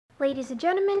Ladies and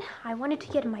gentlemen, I wanted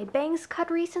to get my bangs cut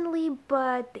recently,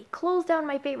 but they closed down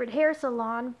my favorite hair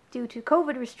salon due to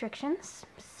COVID restrictions,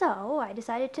 so I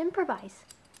decided to improvise.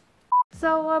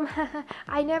 So,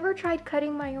 I never tried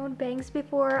cutting my own bangs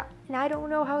before, and I don't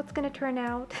know how it's gonna turn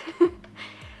out.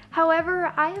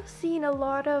 However, I have seen a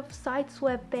lot of side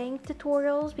swept bang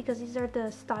tutorials because these are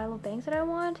the style of bangs that I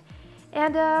want.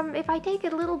 And if I take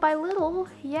it little by little,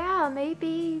 yeah,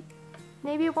 maybe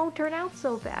it won't turn out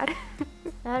so bad.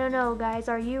 I don't know, guys.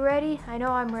 Are you ready? I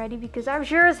know I'm ready because I'm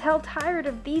sure as hell tired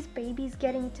of these babies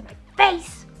getting into my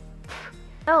face.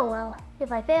 Oh well,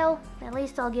 if I fail, at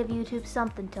least I'll give YouTube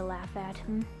something to laugh at.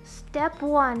 Step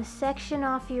 1, section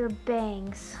off your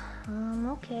bangs.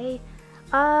 Okay.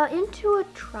 Into a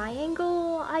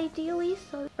triangle, ideally,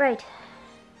 so... Right.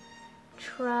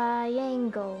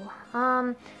 Triangle.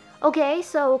 Okay,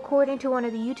 so according to one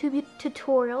of the YouTube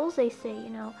tutorials, they say,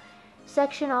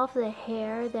 section off the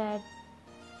hair that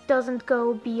doesn't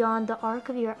go beyond the arc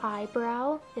of your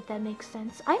eyebrow, if that makes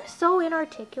sense. I'm so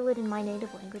inarticulate in my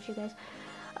native language, you guys.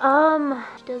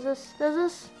 Does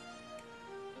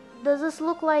this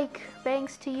look like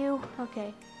bangs to you?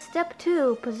 Okay. Step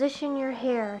 2, position your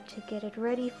hair to get it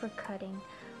ready for cutting.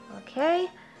 Okay.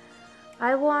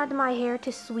 I want my hair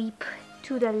to sweep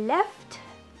to the left,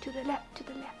 to the left, to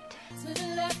the left. To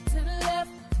the left, to the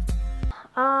left.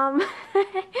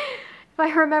 If I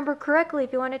remember correctly,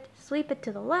 if you want it to sweep it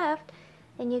to the left,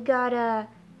 then you gotta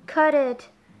cut it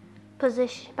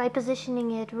by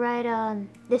positioning it right on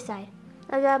this side.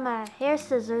 I got my hair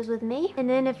scissors with me, and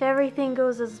then if everything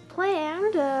goes as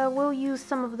planned, we'll use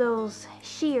some of those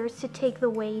shears to take the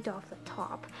weight off the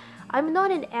top. I'm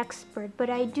not an expert, but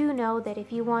I do know that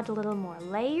if you want a little more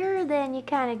layer, then you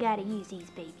kinda gotta use these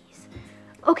babies.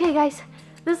 Okay guys,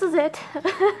 this is it.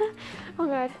 Oh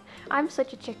god, I'm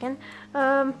such a chicken.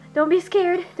 Don't be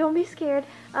scared, don't be scared.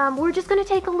 We're just gonna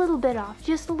take a little bit off,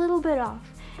 just a little bit off.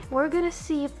 We're gonna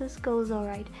see if this goes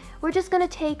alright. We're just gonna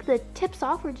take the tips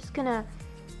off, we're just gonna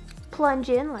plunge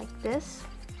in like this.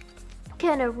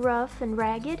 Kinda rough and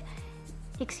ragged.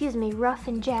 Excuse me, rough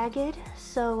and jagged.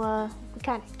 So, we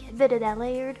kinda get rid of that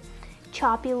layered,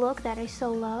 choppy look that I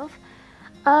so love.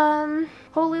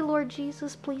 Holy Lord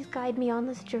Jesus, please guide me on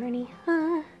this journey.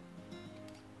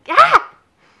 Ah!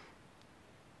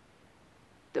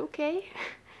 Okay,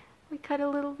 we cut a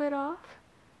little bit off.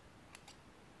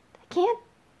 I can't.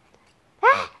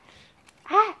 Ah!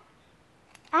 Ah!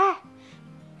 Ah!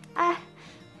 Ah!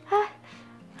 Ah!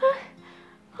 Ah!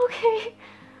 Okay,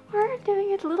 we're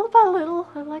doing it little by little.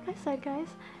 Like I said, guys,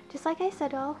 just like I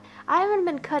said, I haven't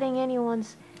been cutting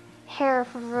anyone's hair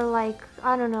for like,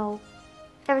 I don't know,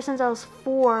 ever since I was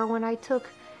 4 when I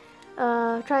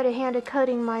tried a hand at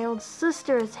cutting my old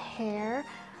sister's hair.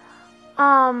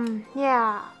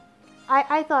 Yeah,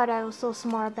 I thought I was so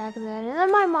smart back then, and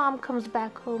then my mom comes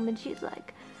back home and she's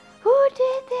like, who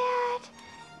did that?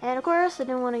 And of course I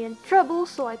didn't want to get in trouble,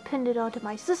 so I pinned it onto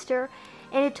my sister,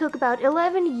 and it took about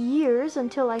 11 years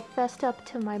until I fessed up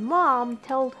to my mom,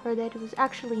 told her that it was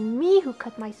actually me who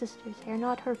cut my sister's hair,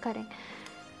 not her cutting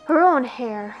her own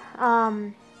hair.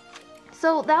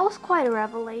 So that was quite a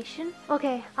revelation.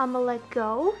 Okay, I'm gonna let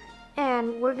go,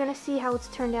 and we're gonna see how it's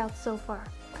turned out so far.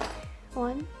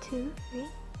 1, 2, 3.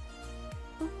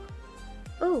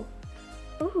 Ooh.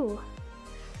 Ooh.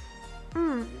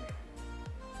 Ooh.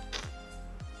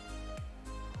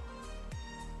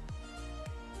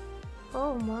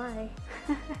 Oh my.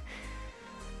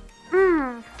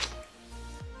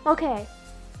 Okay.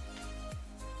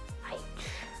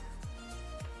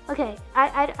 Okay,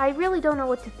 I really don't know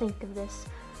what to think of this.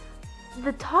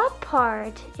 The top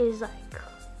part is like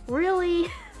really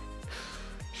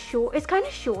short. It's kind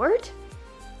of short.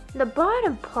 The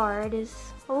bottom part is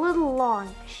a little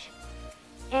longish.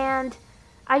 And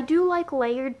I do like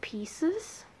layered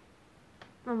pieces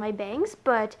on my bangs,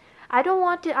 but I don't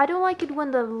like it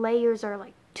when the layers are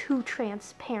like too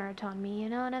transparent on me, you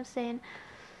know what I'm saying?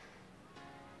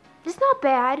 It's not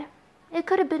bad. It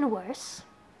could have been worse.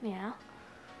 Yeah.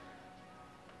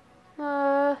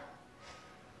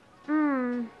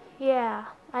 Yeah,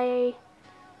 I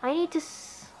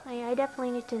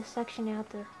definitely need to section out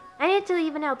I need to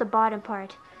even out the bottom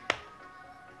part.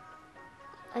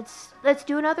 Let's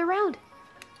do another round.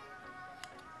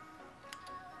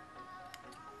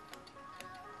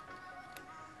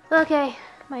 Okay,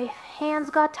 my hands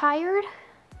got tired.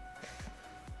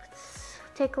 Let's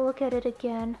take a look at it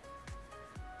again.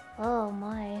 Oh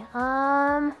my,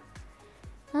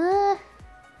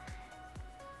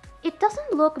 it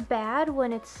doesn't look bad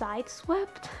when it's side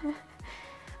swept,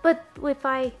 but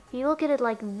if you look at it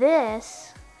like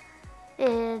this,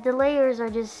 the layers are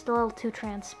just a little too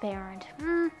transparent.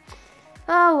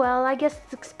 Oh well, I guess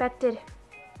it's expected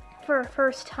for a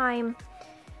first time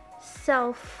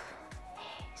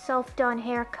self-done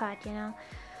haircut, you know.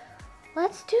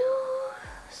 Let's do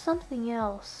something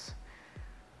else.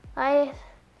 I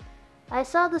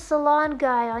saw the salon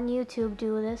guy on YouTube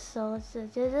do this, so let's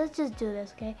just do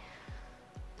this, okay?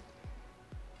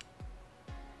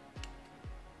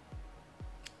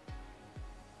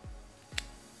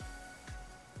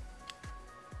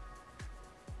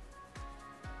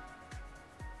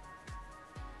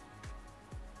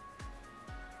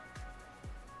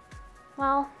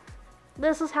 Well,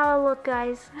 this is how I look,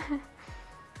 guys.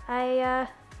 Yeah.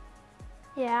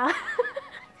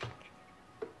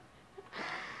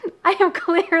 I am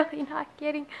clearly not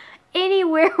getting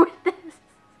anywhere with this.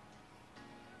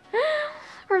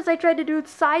 First I tried to do it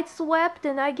side swept,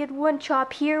 and I get one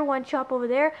chop here, one chop over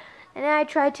there, and then I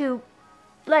try to,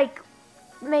 like,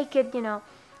 make it, you know,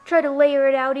 try to layer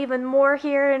it out even more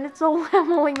here, and it's all,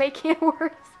 I'm only making it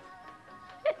worse.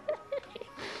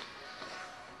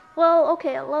 Well,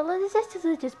 okay, let's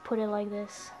just put it like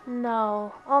this.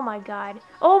 No. Oh my god.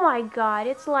 Oh my god.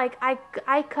 It's like I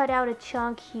cut out a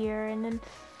chunk here, and then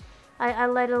I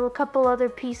let a couple other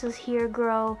pieces here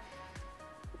grow.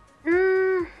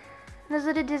 Is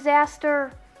it a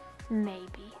disaster?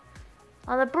 Maybe.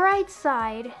 On the bright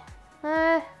side,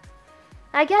 I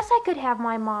guess I could have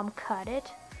my mom cut it.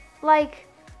 Like,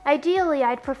 ideally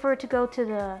I'd prefer to go to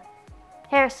the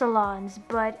hair salons,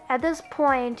 but at this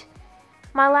point,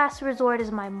 my last resort is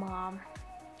my mom.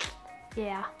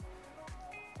 Yeah.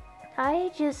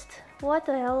 What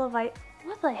the hell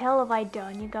have I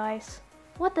done, you guys?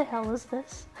 What the hell is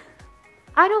this?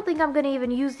 I don't think I'm gonna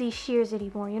even use these shears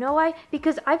anymore, you know why?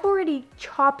 Because I've already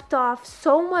chopped off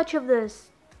so much of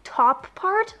this top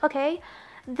part, okay,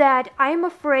 that I'm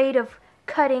afraid of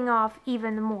cutting off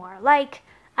even more. Like,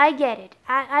 I get it.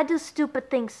 I do stupid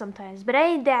things sometimes, but I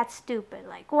ain't that stupid.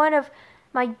 Like, one of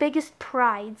my biggest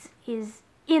prides is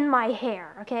in my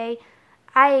hair, okay?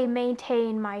 I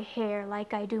maintain my hair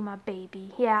like I do my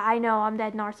baby. Yeah, I know, I'm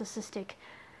that narcissistic.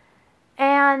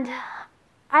 And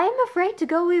I'm afraid to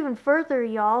go even further,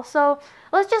 y'all. So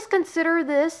let's just consider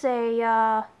this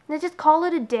let's just call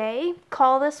it a day.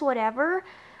 Call this whatever.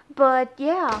 But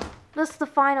yeah, this is the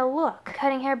final look.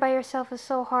 Cutting hair by yourself is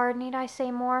so hard. Need I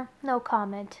say more? No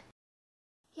comment.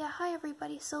 Yeah, hi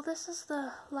everybody. So this is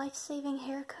the life-saving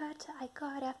haircut I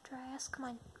got after I asked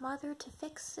my mother to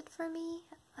fix it for me.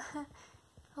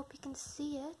 Hope you can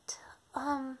see it.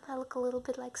 I look a little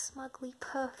bit like Smugly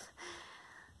Puff.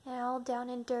 Yeah, all down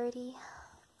and dirty.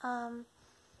 I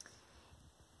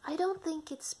don't think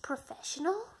it's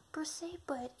professional per se,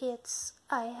 but it's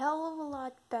a hell of a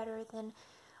lot better than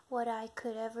what I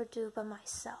could ever do by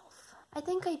myself. I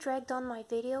think I dragged on my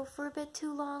video for a bit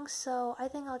too long, so I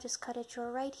think I'll just cut it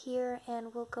short right here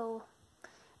and we'll go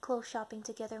clothes shopping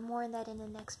together. More on that in the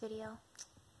next video.